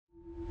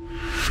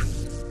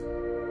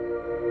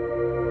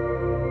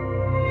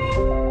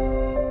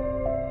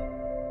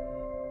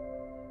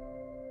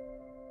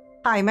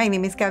Hi, my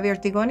name is Gabby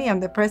Ortigoni. I'm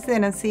the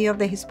President and CEO of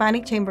the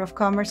Hispanic Chamber of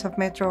Commerce of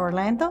Metro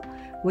Orlando.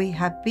 We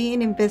have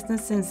been in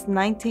business since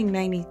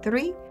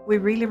 1993. We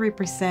really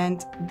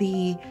represent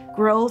the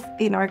growth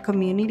in our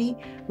community.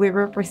 We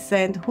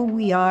represent who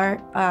we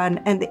are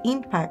and the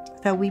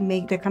impact that we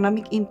make, the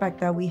economic impact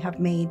that we have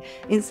made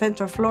in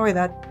Central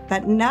Florida,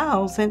 that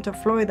now Central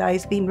Florida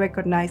is being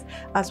recognized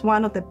as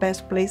one of the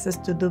best places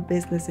to do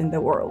business in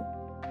the world.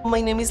 My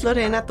name is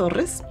Lorena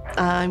Torres.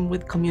 I'm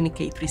with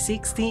Communicate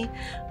 360.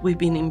 We've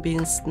been in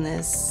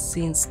business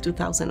since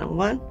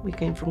 2001. We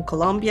came from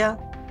Colombia.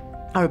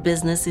 Our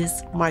business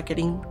is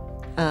marketing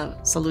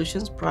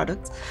solutions,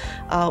 products.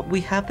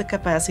 We have the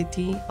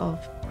capacity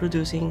of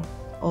producing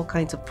all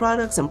kinds of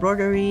products,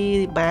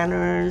 embroidery,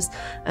 banners,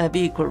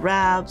 vehicle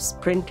wraps,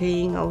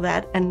 printing, all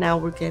that. And now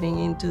we're getting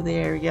into the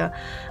area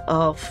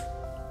of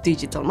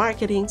digital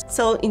marketing.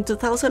 So in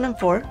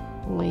 2004,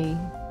 we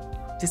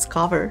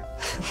discovered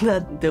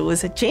that there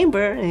was a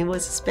chamber and it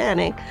was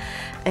Hispanic,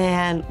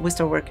 and we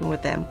started working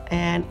with them,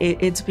 and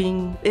it's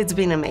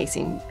been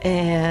amazing.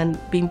 And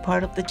being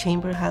part of the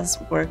chamber has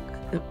worked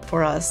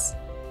for us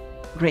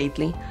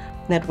greatly.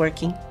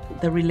 Networking,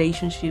 the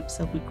relationships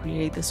that we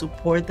create, the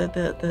support that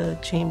the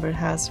chamber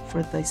has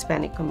for the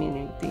Hispanic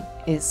community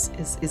is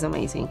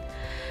amazing.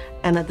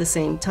 And at the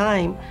same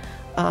time,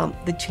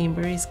 the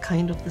chamber is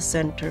kind of the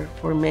center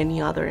for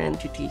many other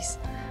entities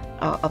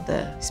of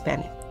the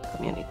Hispanic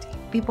community.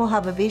 People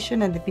have a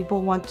vision and the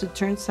people want to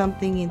turn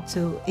something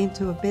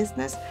into a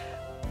business,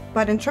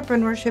 but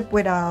entrepreneurship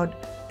without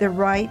the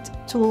right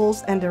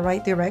tools and the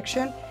right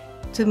direction,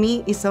 to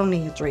me, is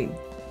only a dream.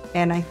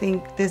 And I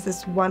think this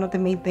is one of the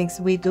main things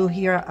we do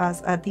here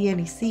as at the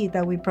NEC,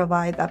 that we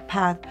provide a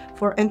path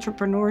for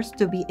entrepreneurs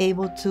to be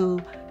able to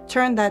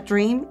turn that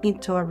dream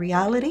into a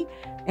reality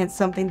and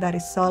something that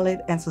is solid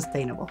and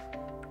sustainable.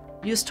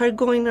 You start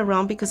going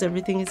around because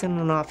everything is in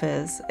an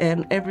office,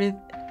 and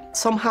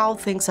somehow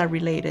things are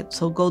related.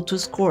 So go to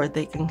SCORE,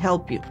 they can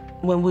help you.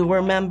 When we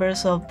were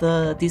members of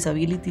the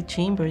Disability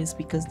Chamber, it's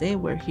because they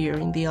were here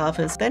in the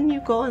office. Then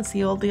you go and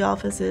see all the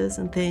offices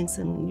and things,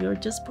 and you're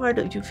just part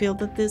of, you feel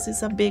that this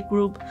is a big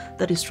group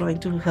that is trying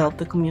to help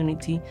the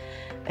community,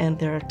 and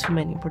there are too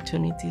many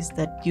opportunities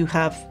that you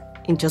have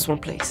in just one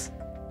place.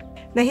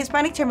 The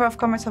Hispanic Chamber of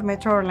Commerce of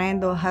Metro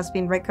Orlando has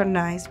been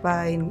recognized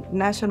by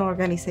national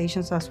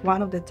organizations as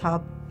one of the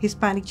top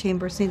Hispanic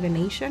chambers in the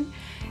nation.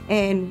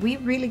 And we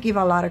really give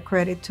a lot of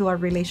credit to our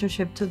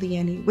relationship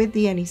with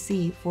the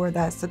NEC for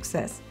that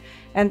success.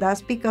 And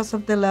that's because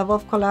of the level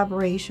of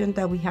collaboration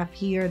that we have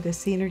here, the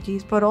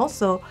synergies, but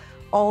also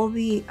all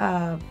the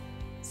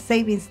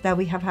savings that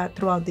we have had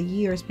throughout the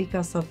years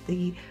because of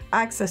the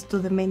access to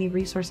the many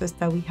resources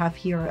that we have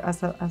here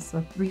as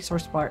a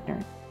resource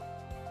partner.